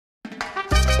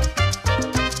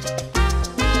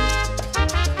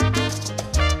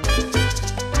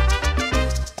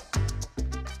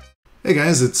Hey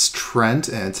guys, it's Trent,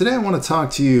 and today I want to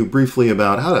talk to you briefly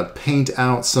about how to paint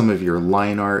out some of your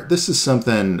line art. This is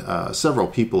something several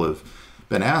people have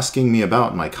been asking me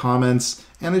about in my comments,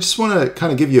 and I just want to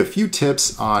kind of give you a few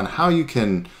tips on how you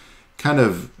can kind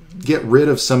of get rid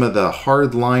of some of the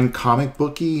hard line comic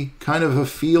booky kind of a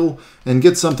feel and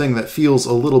get something that feels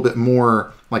a little bit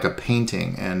more like a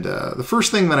painting. And the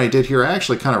first thing that I did here, I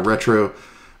actually kind of retro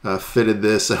fitted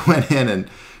this. I went in and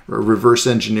reverse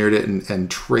engineered it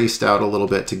and traced out a little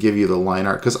bit to give you the line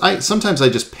art, because sometimes I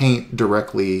just paint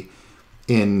directly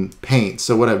in paint.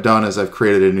 So what I've done is I've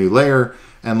created a new layer,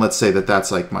 and let's say that that's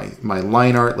like my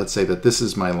line art. Let's say that this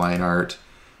is my line art,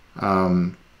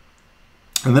 and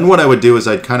then what I would do is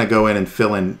I'd kind of go in and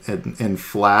fill in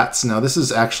flats. Now this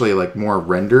is actually like more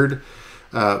rendered,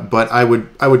 but I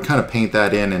would kind of paint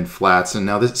that in flats. And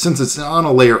now this, since it's on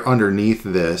a layer underneath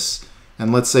this,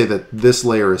 and let's say that this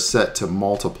layer is set to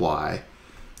multiply,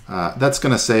 that's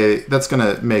going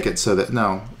to make it so that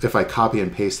now if I copy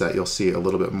and paste that, you'll see a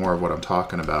little bit more of what I'm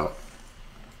talking about.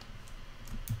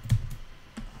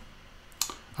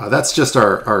 That's just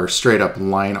our straight up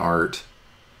line art.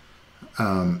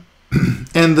 And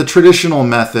the traditional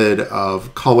method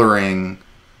of coloring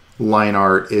line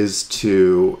art is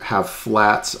to have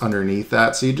flats underneath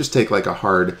that. So you just take like a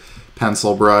hard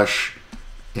pencil brush,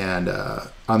 and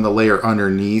on the layer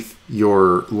underneath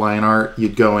your line art,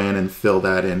 you'd go in and fill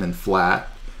that in flat.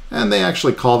 And they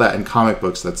actually call that in comic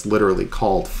books, that's literally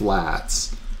called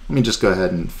flats. Let me just go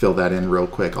ahead and fill that in real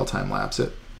quick. I'll time lapse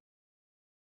it.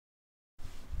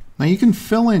 Now you can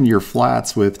fill in your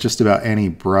flats with just about any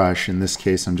brush. In this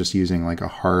case, I'm just using like a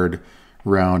hard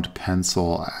round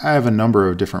pencil. I have a number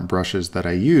of different brushes that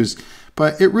I use,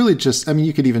 but it really just, I mean,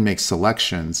 you could even make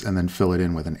selections and then fill it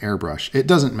in with an airbrush. It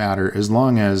doesn't matter as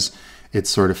long as it's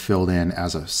sort of filled in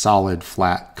as a solid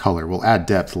flat color. We'll add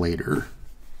depth later.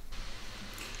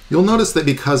 You'll notice that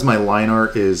because my line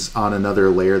art is on another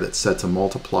layer that's set to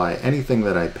multiply, anything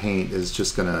that I paint is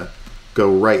just gonna go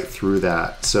right through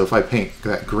that. So if I paint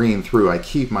that green through, I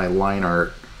keep my line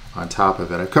art on top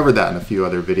of it. I've covered that in a few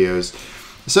other videos.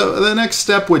 So the next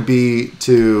step would be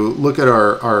to look at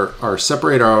our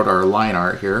separate out our line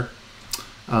art here.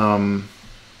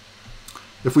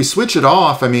 If we switch it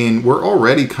off, I mean, we're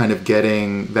already kind of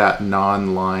getting that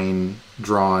non-line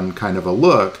drawn kind of a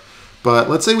look, but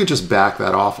let's say we just back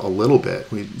that off a little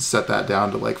bit. We set that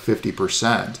down to like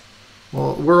 50%.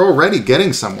 Well, we're already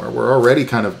getting somewhere. We're already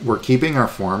we're keeping our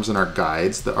forms and our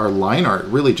guides. Our line art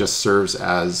really just serves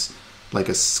as like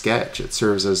a sketch. It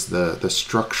serves as the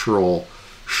structural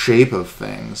shape of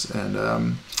things.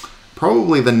 And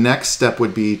probably the next step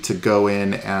would be to go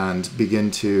in and begin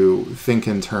to think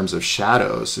in terms of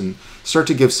shadows and start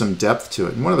to give some depth to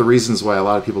it. And one of the reasons why a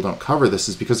lot of people don't cover this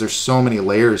is because there's so many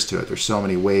layers to it. There's so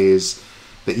many ways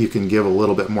that you can give a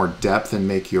little bit more depth and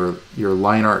make your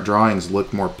line art drawings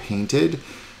look more painted.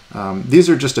 These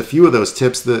are just a few of those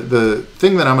tips. The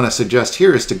thing that I'm going to suggest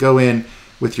here is to go in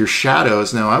with your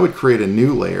shadows. Now I would create a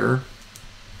new layer,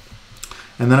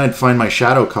 and then I'd find my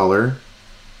shadow color,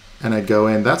 and I'd go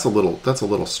in. That's a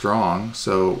little strong,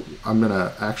 so I'm going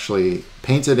to actually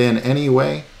paint it in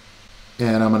anyway,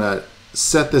 and I'm going to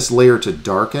set this layer to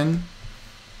darken,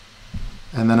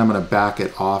 and then I'm going to back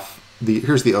it off.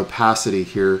 Here's the opacity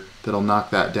here that'll knock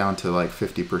that down to like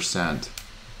 50%.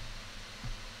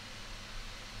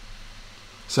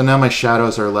 So now my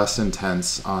shadows are less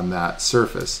intense on that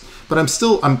surface, but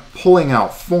I'm pulling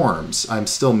out forms. I'm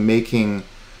still making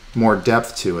more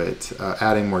depth to it,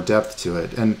 adding more depth to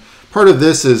it. And part of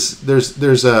this is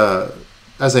there's a,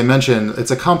 as I mentioned, it's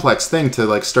a complex thing to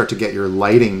like start to get your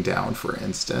lighting down, for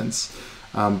instance.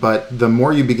 But the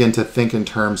more you begin to think in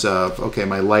terms of, okay,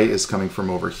 my light is coming from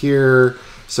over here,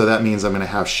 so that means I'm going to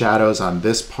have shadows on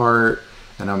this part,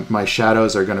 and my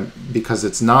shadows are going to, because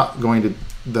it's not going to,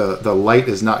 the light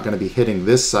is not going to be hitting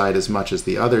this side as much as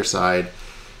the other side,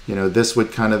 you know, this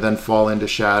would kind of then fall into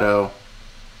shadow.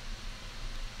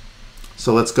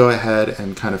 So let's go ahead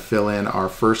and kind of fill in our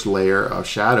first layer of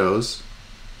shadows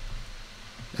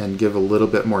and give a little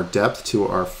bit more depth to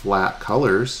our flat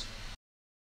colors.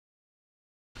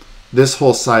 This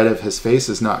whole side of his face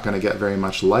is not going to get very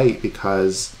much light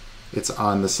because it's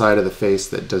on the side of the face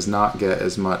that does not get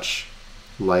as much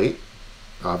light,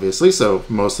 obviously, so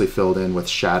mostly filled in with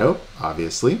shadow,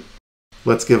 obviously.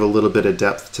 Let's give a little bit of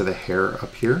depth to the hair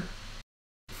up here.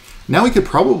 Now we could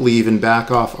probably even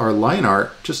back off our line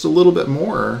art just a little bit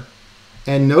more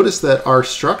and notice that our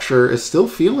structure is still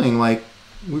feeling like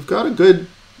we've got a good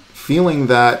feeling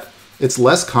that it's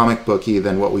less comic booky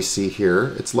than what we see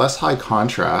here. It's less high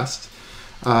contrast.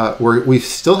 we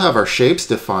still have our shapes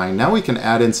defined. Now we can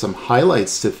add in some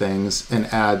highlights to things and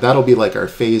that'll be like our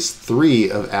phase 3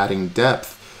 of adding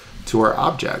depth to our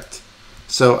object.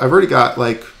 So I've already got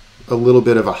like a little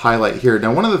bit of a highlight here.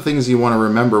 Now one of the things you want to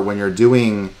remember when you're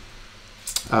doing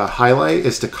highlight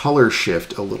is to color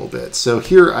shift a little bit. So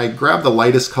here I grab the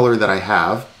lightest color that I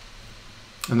have,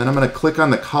 and then I'm going to click on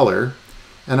the color,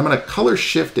 and I'm going to color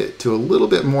shift it to a little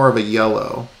bit more of a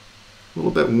yellow, a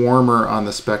little bit warmer on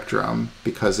the spectrum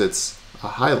because it's a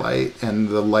highlight, and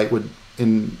the light would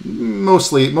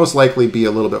most likely be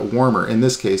a little bit warmer. In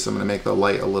this case, I'm going to make the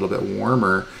light a little bit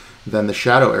warmer than the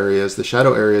shadow areas. The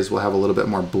shadow areas will have a little bit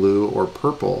more blue or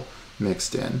purple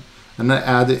mixed in. I'm going to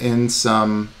add in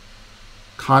some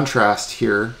contrast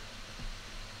here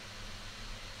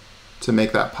to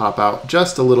make that pop out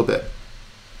just a little bit.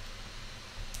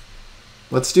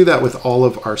 Let's do that with all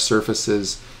of our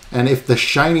surfaces. And if the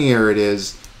shinier it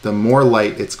is, the more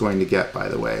light it's going to get, by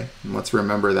the way. And let's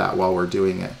remember that while we're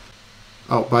doing it.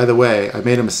 Oh, by the way, I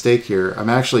made a mistake here. I'm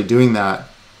actually doing that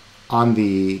on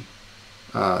the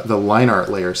line art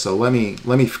layer. So let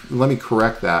me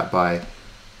correct that by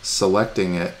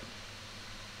selecting it.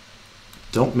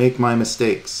 Don't make my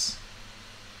mistakes.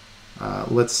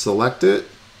 Let's select it.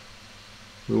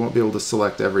 We won't be able to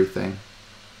select everything.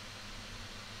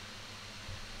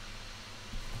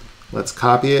 Let's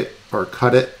copy it or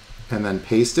cut it and then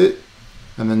paste it,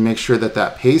 and then make sure that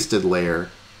that pasted layer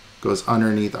goes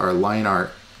underneath our line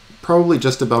art, probably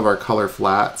just above our color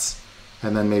flats,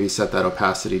 and then maybe set that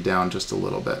opacity down just a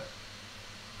little bit.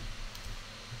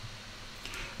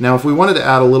 Now if we wanted to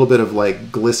add a little bit of like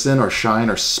glisten or shine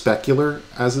or specular,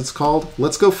 as it's called,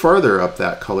 let's go farther up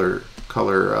that color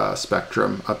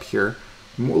spectrum up here.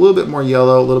 A little bit more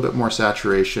yellow, a little bit more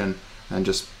saturation, and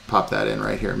just pop that in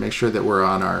right here. Make sure that we're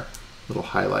on our little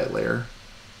highlight layer.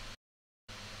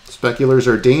 Speculars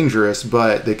are dangerous,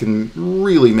 but they can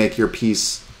really make your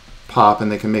piece pop,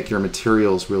 and they can make your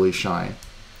materials really shine.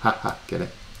 Haha, get it?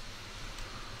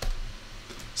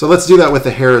 So let's do that with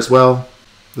the hair as well.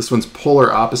 This one's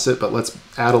polar opposite, but let's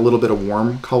add a little bit of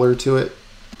warm color to it.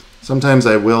 Sometimes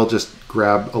I will just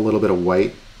grab a little bit of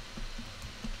white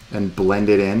and blend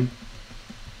it in.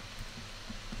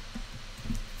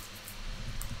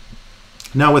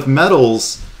 Now with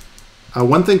metals,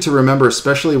 one thing to remember,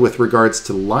 especially with regards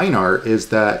to line art, is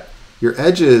that your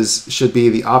edges should be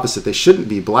the opposite. They shouldn't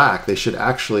be black. They should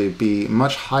actually be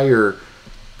much higher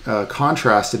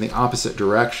contrast in the opposite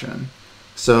direction.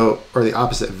 So, or the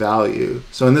opposite value.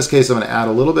 So in this case, I'm going to add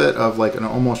a little bit of like an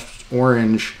almost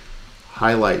orange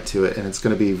highlight to it, and it's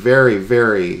going to be very,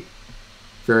 very,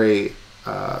 very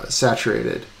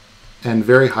saturated and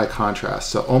very high contrast.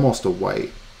 So almost a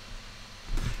white.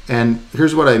 And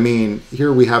here's what I mean.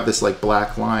 Here we have this like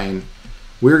black line.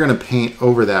 We're going to paint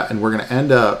over that, and we're going to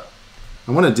end up,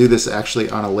 I want to do this actually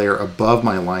on a layer above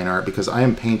my line art because I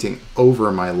am painting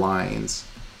over my lines.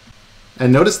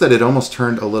 And notice that it almost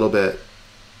turned a little bit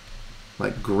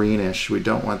like greenish. We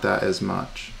don't want that as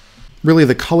much. Really,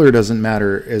 the color doesn't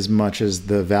matter as much as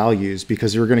the values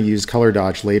because we're going to use color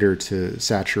dodge later to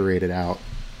saturate it out.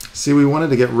 See, we wanted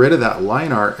to get rid of that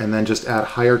line art and then just add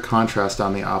higher contrast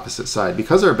on the opposite side.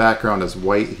 Because our background is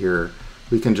white here,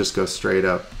 we can just go straight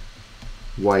up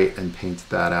white and paint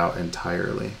that out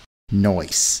entirely.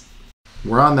 Nice.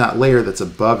 We're on that layer that's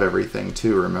above everything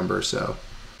too, remember, so.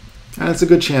 And it's a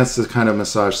good chance to kind of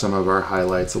massage some of our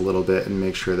highlights a little bit and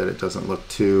make sure that it doesn't look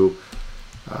too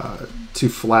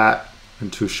flat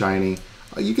and too shiny.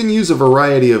 You can use a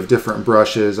variety of different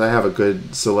brushes. I have a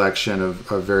good selection of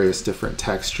various different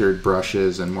textured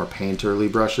brushes and more painterly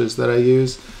brushes that I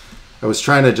use. I was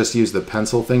trying to just use the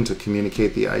pencil thing to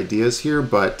communicate the ideas here,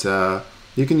 but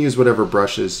you can use whatever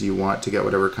brushes you want to get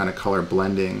whatever kind of color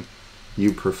blending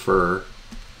you prefer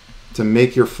to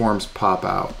make your forms pop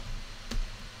out.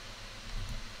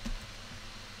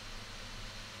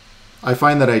 I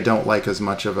find that I don't like as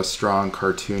much of a strong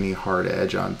cartoony hard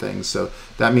edge on things, so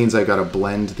that means I got to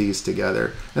blend these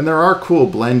together. And there are cool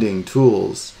blending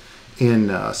tools in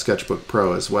Sketchbook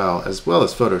Pro as well as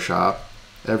Photoshop.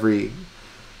 Every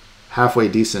halfway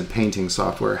decent painting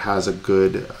software has a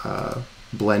good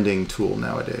blending tool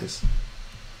nowadays.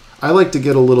 I like to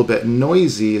get a little bit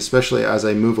noisy, especially as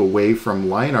I move away from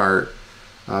line art,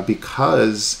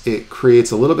 because it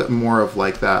creates a little bit more of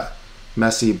like that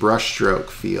messy brushstroke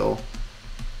feel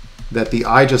that the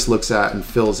eye just looks at and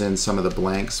fills in some of the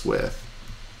blanks with.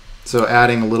 So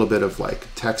adding a little bit of like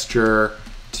texture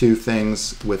to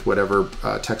things with whatever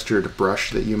textured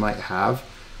brush that you might have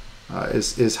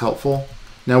is helpful.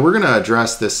 Now we're going to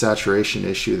address this saturation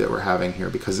issue that we're having here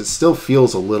because it still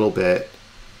feels a little bit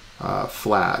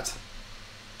flat.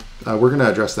 We're going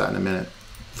to address that in a minute.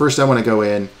 first I want to go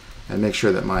in and make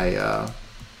sure that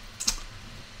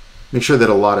make sure that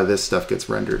a lot of this stuff gets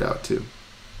rendered out too.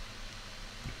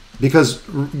 Because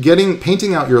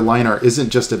painting out your line art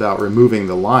isn't just about removing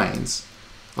the lines.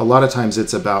 A lot of times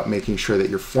it's about making sure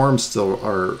that your forms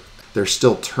they're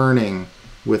still turning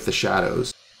with the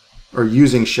shadows, or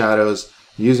using shadows,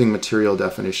 using material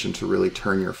definition to really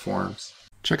turn your forms.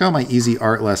 Check out my easy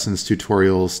art lessons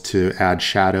tutorials to add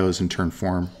shadows and turn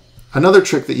form. Another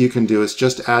trick that you can do is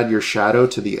just add your shadow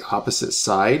to the opposite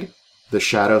side, the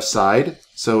shadow side.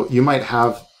 So you might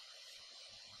have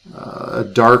a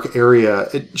dark area.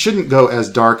 It shouldn't go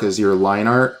as dark as your line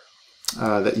art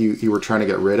that you were trying to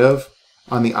get rid of,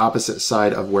 on the opposite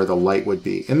side of where the light would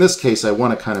be. In this case, I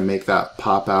want to kind of make that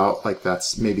pop out like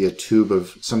that's maybe a tube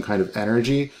of some kind of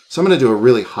energy. So I'm going to do a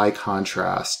really high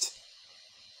contrast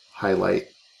highlight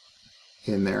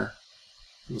in there.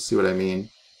 You'll see what I mean.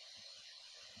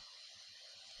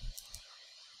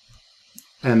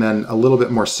 And then a little bit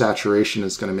more saturation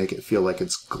is going to make it feel like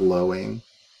it's glowing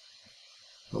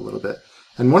a little bit.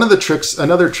 And one of the tricks,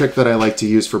 another trick that I like to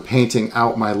use for painting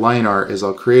out my line art is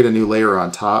I'll create a new layer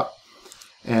on top.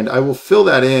 And I will fill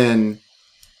that in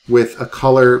with a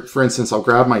color. For instance, I'll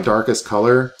grab my darkest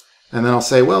color, and then I'll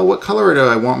say, well, what color do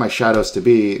I want my shadows to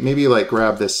be? Maybe like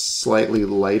grab this slightly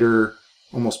lighter,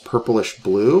 almost purplish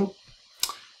blue,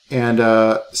 and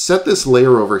set this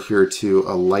layer over here to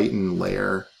a lighten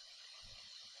layer.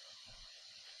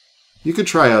 You could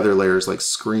try other layers like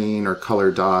screen or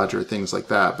color dodge or things like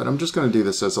that, but I'm just going to do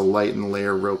this as a lighten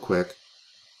layer real quick.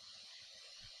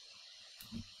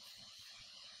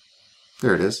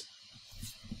 There it is.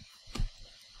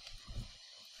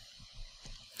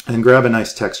 And grab a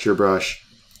nice texture brush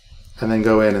and then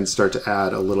go in and start to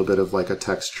add a little bit of like a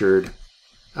textured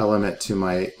element to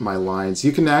my lines.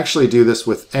 You can actually do this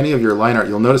with any of your line art.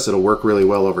 You'll notice it'll work really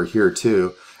well over here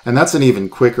too. And that's an even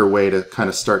quicker way to kind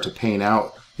of start to paint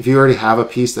out. If you already have a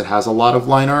piece that has a lot of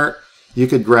line art, you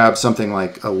could grab something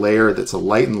like a layer that's a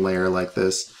lighten layer like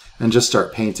this and just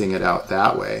start painting it out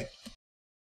that way.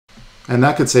 And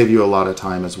that could save you a lot of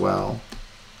time as well.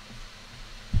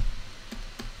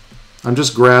 I'm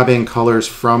just grabbing colors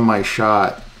from my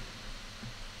shot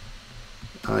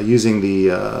using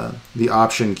the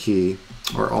Option key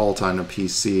or Alt on a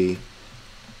PC.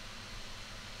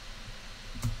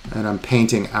 And I'm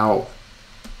painting out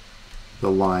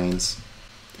the lines.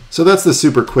 So that's the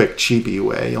super quick, cheapy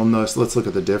way. You'll notice, let's look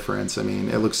at the difference. I mean,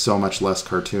 it looks so much less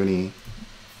cartoony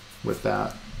with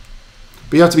that.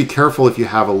 But you have to be careful if you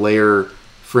have a layer,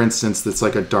 for instance, that's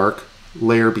like a dark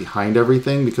layer behind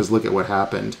everything, because look at what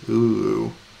happened.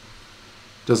 Ooh,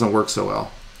 doesn't work so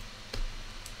well.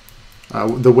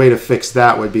 The way to fix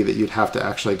that would be that you'd have to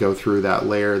actually go through that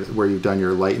layer where you've done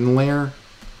your lighten layer,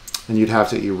 and you'd have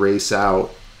to erase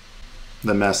out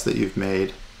the mess that you've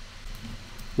made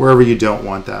wherever you don't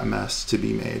want that mess to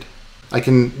be made. I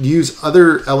can use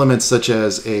other elements such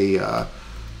as a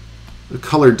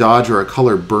color dodge or a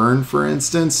color burn, for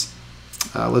instance.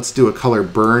 Let's do a color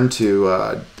burn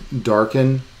to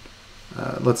darken.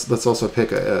 Let's also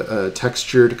pick a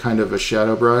textured kind of a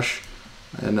shadow brush,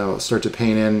 and I'll start to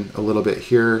paint in a little bit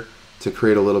here to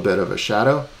create a little bit of a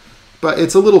shadow. But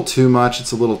it's a little too much.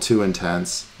 It's a little too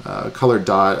intense. Color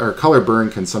dodge or color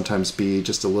burn can sometimes be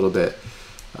just a little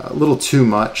too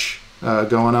much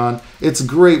going on. It's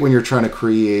great when you're trying to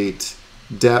create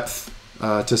depth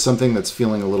to something that's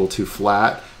feeling a little too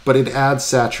flat, but it adds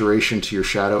saturation to your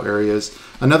shadow areas.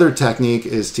 Another technique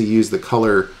is to use the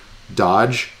color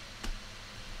dodge,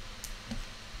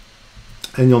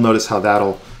 and you'll notice how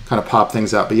that'll kind of pop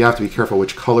things out, but you have to be careful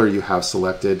which color you have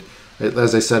selected.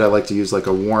 As I said, I like to use like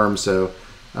a warm, so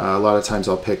a lot of times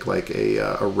I'll pick like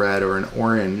a red or an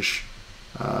orange,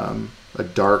 a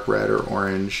dark red or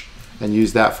orange, and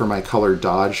use that for my color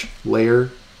dodge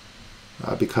layer.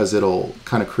 Because it'll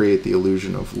kind of create the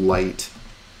illusion of light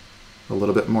a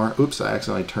little bit more. Oops, I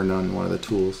accidentally turned on one of the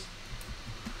tools.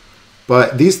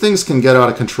 But these things can get out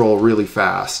of control really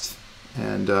fast.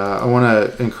 And I want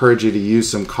to encourage you to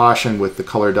use some caution with the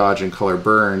color dodge and color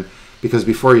burn, because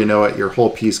before you know it, your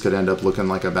whole piece could end up looking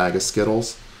like a bag of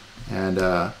Skittles. And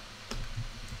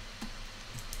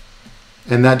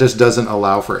that just doesn't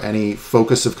allow for any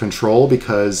focus of control,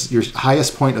 because your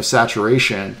highest point of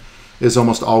saturation is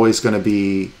almost always going to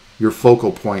be your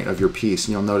focal point of your piece.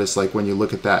 And you'll notice, like, when you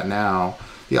look at that now,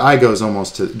 the eye goes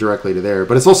almost directly to there.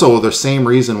 But it's also the same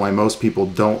reason why most people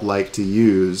don't like to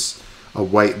use a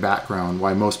white background,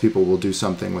 why most people will do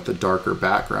something with a darker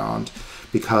background,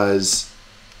 because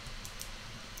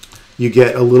you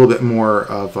get a little bit more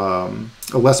of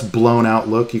a less blown out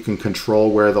look. You can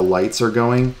control where the lights are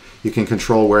going. You can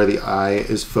control where the eye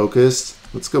is focused.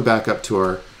 Let's go back up to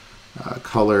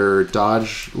color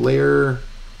dodge layer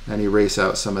and erase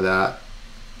out some of that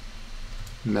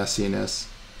messiness.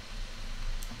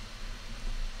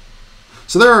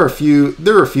 So there are a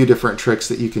few different tricks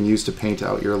that you can use to paint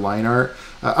out your line art.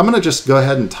 I'm going to just go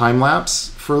ahead and time lapse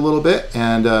for a little bit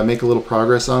and make a little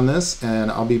progress on this, and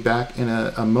I'll be back in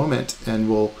a moment and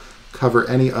we'll cover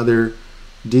any other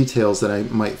details that I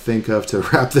might think of to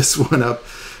wrap this one up,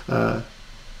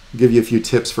 give you a few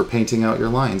tips for painting out your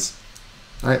lines.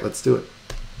 All right, let's do it.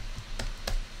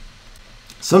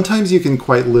 Sometimes you can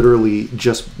quite literally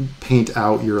just paint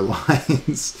out your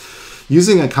lines.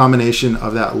 Using a combination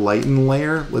of that lighten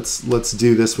layer, let's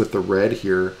do this with the red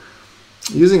here.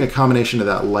 Using a combination of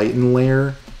that lighten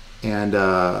layer and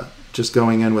just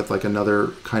going in with like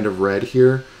another kind of red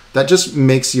here, that just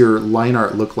makes your line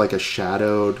art look like a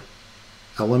shadowed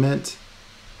element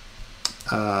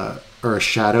or a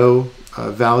shadow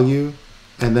value.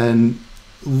 And then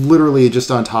literally just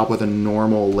on top with a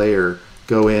normal layer,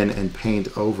 go in and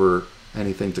paint over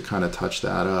anything to kind of touch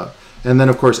that up. And then,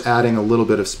 of course, adding a little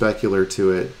bit of specular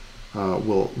to it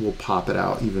will pop it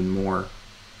out even more.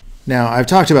 Now, I've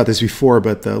talked about this before,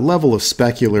 but the level of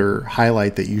specular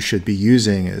highlight that you should be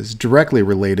using is directly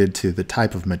related to the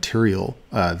type of material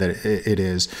that it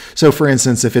is. So, for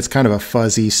instance, if it's kind of a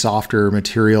fuzzy, softer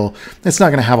material, it's not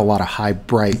going to have a lot of high,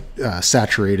 bright,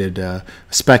 saturated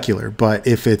specular. But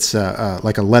if it's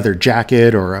like a leather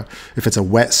jacket or if it's a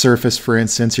wet surface, for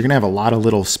instance, you're going to have a lot of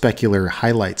little specular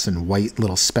highlights and white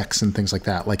little specks and things like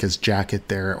that, like his jacket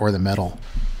there or the metal.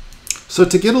 So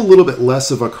to get a little bit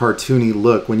less of a cartoony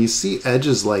look, when you see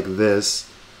edges like this,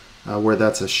 where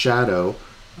that's a shadow,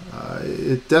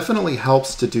 it definitely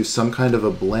helps to do some kind of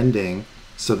a blending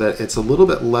so that it's a little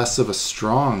bit less of a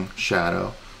strong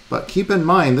shadow. But keep in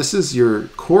mind, this is your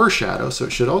core shadow, so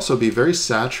it should also be very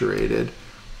saturated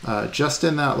just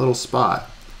in that little spot.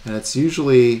 And it's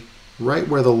usually right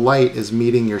where the light is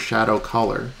meeting your shadow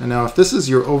color. And now if this is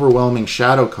your overwhelming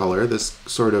shadow color, this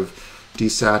sort of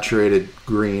desaturated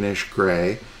greenish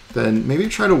gray, then maybe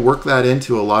try to work that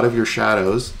into a lot of your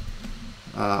shadows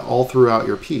all throughout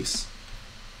your piece.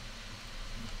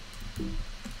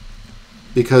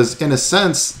 Because in a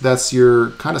sense, that's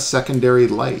your kind of secondary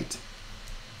light.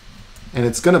 And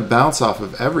it's going to bounce off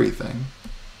of everything.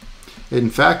 In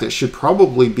fact, it should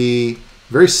probably be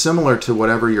very similar to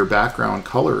whatever your background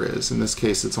color is. In this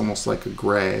case, it's almost like a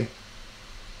gray.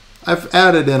 I've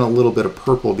added in a little bit of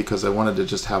purple because I wanted to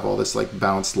just have all this like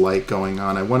bounced light going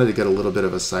on. I wanted to get a little bit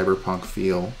of a cyberpunk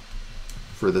feel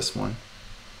for this one.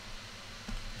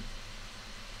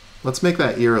 Let's make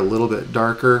that ear a little bit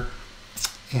darker.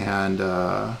 And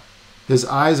his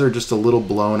eyes are just a little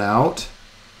blown out.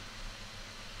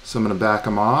 So I'm going to back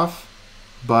them off.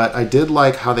 But I did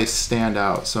like how they stand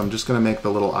out. So I'm just going to make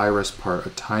the little iris part a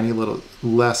tiny little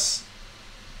less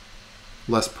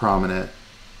prominent,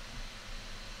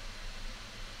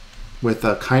 with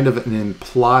a kind of an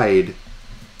implied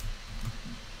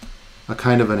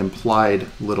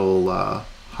little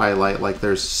highlight, like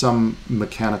there's some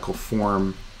mechanical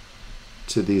form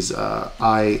to these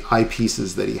eye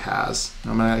pieces that he has.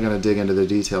 I'm not going to dig into the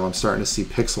detail. I'm starting to see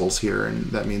pixels here, and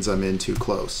that means I'm in too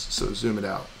close. So zoom it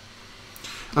out.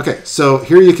 Okay, so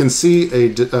here you can see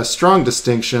a strong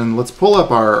distinction. Let's pull up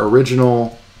our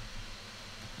original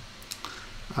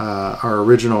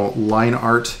line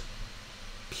art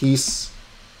piece.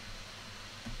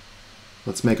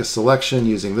 Let's make a selection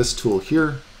using this tool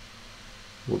here.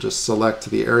 We'll just select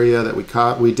the area that we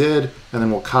did, and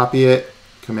then we'll copy it.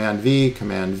 Command C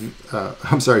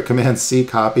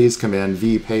copies, Command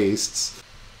V pastes.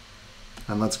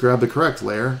 And let's grab the correct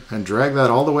layer and drag that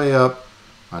all the way up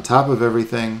on top of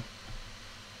everything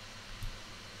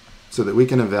so that we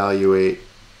can evaluate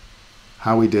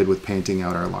how we did with painting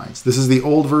out our lines. This is the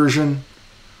old version,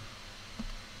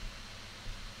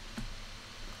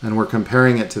 and we're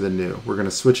comparing it to the new. We're going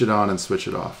to switch it on and switch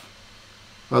it off.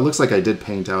 Well, it looks like I did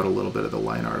paint out a little bit of the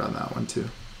line art on that one too,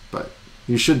 but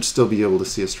you should still be able to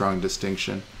see a strong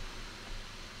distinction.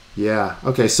 Yeah,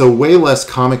 okay, so way less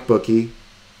comic booky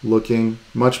looking,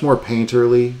 much more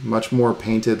painterly, much more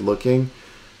painted looking.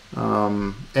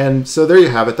 And so there you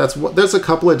have it. There's a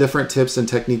couple of different tips and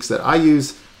techniques that I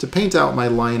use to paint out my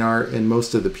line art in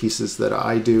most of the pieces that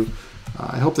I do.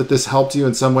 I hope that this helped you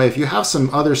in some way. If you have some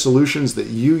other solutions that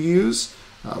you use,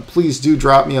 please do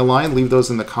drop me a line, leave those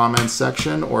in the comments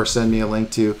section, or send me a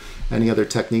link to any other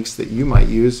techniques that you might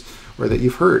use or that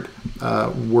you've heard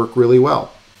work really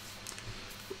well.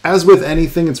 As with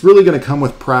anything, it's really going to come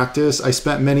with practice. I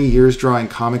spent many years drawing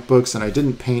comic books and I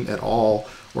didn't paint at all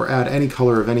or add any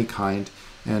color of any kind.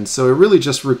 And so it really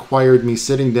just required me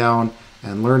sitting down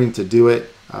and learning to do it.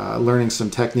 learning some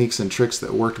techniques and tricks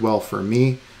that worked well for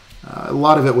me. A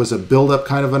lot of it was a build-up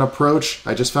kind of an approach.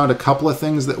 I just found a couple of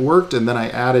things that worked, and then I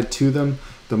added to them.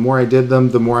 The more I did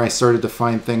them, the more I started to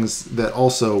find things that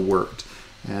also worked.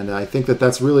 And I think that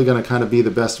that's really going to kind of be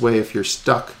the best way if you're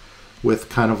stuck with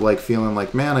kind of like feeling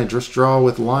like, man, I just draw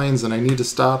with lines and I need to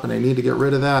stop and I need to get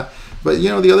rid of that. But, you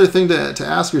know, the other thing to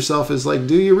ask yourself is like,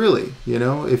 do you really? You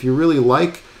know, if you really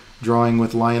like drawing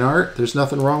with line art, there's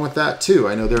nothing wrong with that too.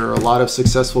 I know there are a lot of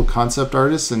successful concept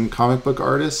artists and comic book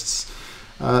artists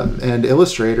and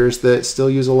illustrators that still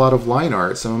use a lot of line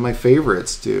art. Some of my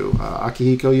favorites do.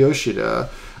 Akihiko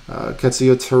Yoshida,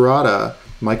 Ketsuya Terada,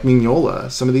 Mike Mignola.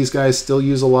 Some of these guys still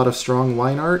use a lot of strong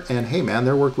line art, and hey man,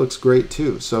 their work looks great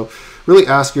too. So really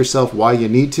ask yourself why you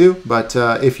need to, but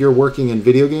if you're working in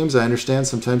video games, I understand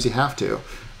sometimes you have to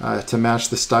match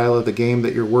the style of the game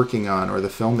that you're working on or the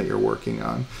film that you're working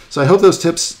on. So I hope those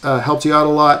tips helped you out a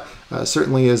lot.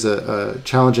 Certainly is a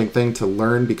challenging thing to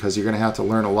learn because you're going to have to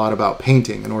learn a lot about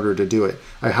painting in order to do it.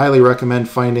 I highly recommend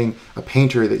finding a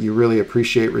painter that you really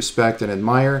appreciate, respect, and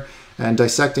admire, and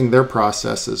dissecting their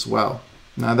process as well.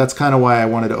 Now, that's kind of why I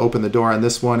wanted to open the door on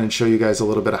this one and show you guys a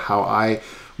little bit of how I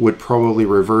would probably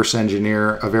reverse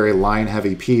engineer a very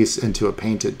line-heavy piece into a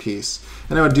painted piece.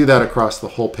 And I would do that across the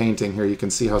whole painting here. You can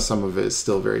see how some of it is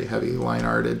still very heavy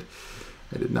line-arted.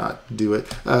 I did not do it.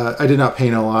 I did not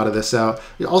paint a lot of this out.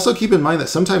 Also keep in mind that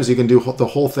sometimes you can do the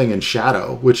whole thing in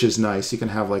shadow, which is nice. You can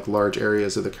have like large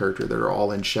areas of the character that are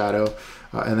all in shadow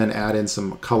and then add in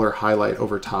some color highlight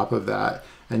over top of that.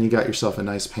 And you got yourself a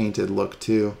nice painted look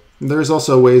too. There's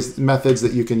also methods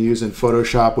that you can use in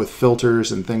Photoshop with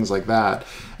filters and things like that.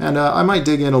 And I might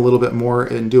dig in a little bit more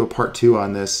and do a part 2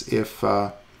 on this if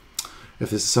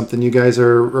this is something you guys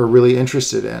are really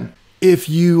interested in. If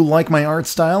you like my art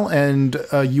style and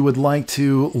you would like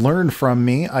to learn from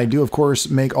me, I do, of course,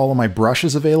 make all of my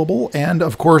brushes available and,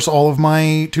 of course, all of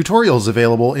my tutorials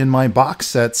available in my box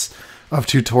sets of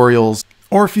tutorials.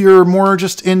 Or if you're more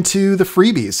just into the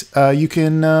freebies, you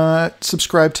can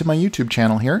subscribe to my YouTube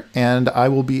channel here, and I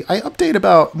update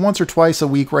about once or twice a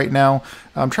week right now.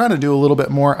 I'm trying to do a little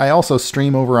bit more. I also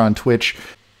stream over on Twitch.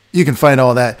 You can find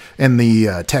all that in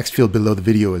the text field below the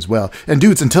video as well. And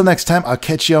dudes, until next time, I'll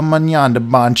catch you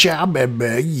mañana. Ciao,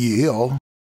 baby. Yeah.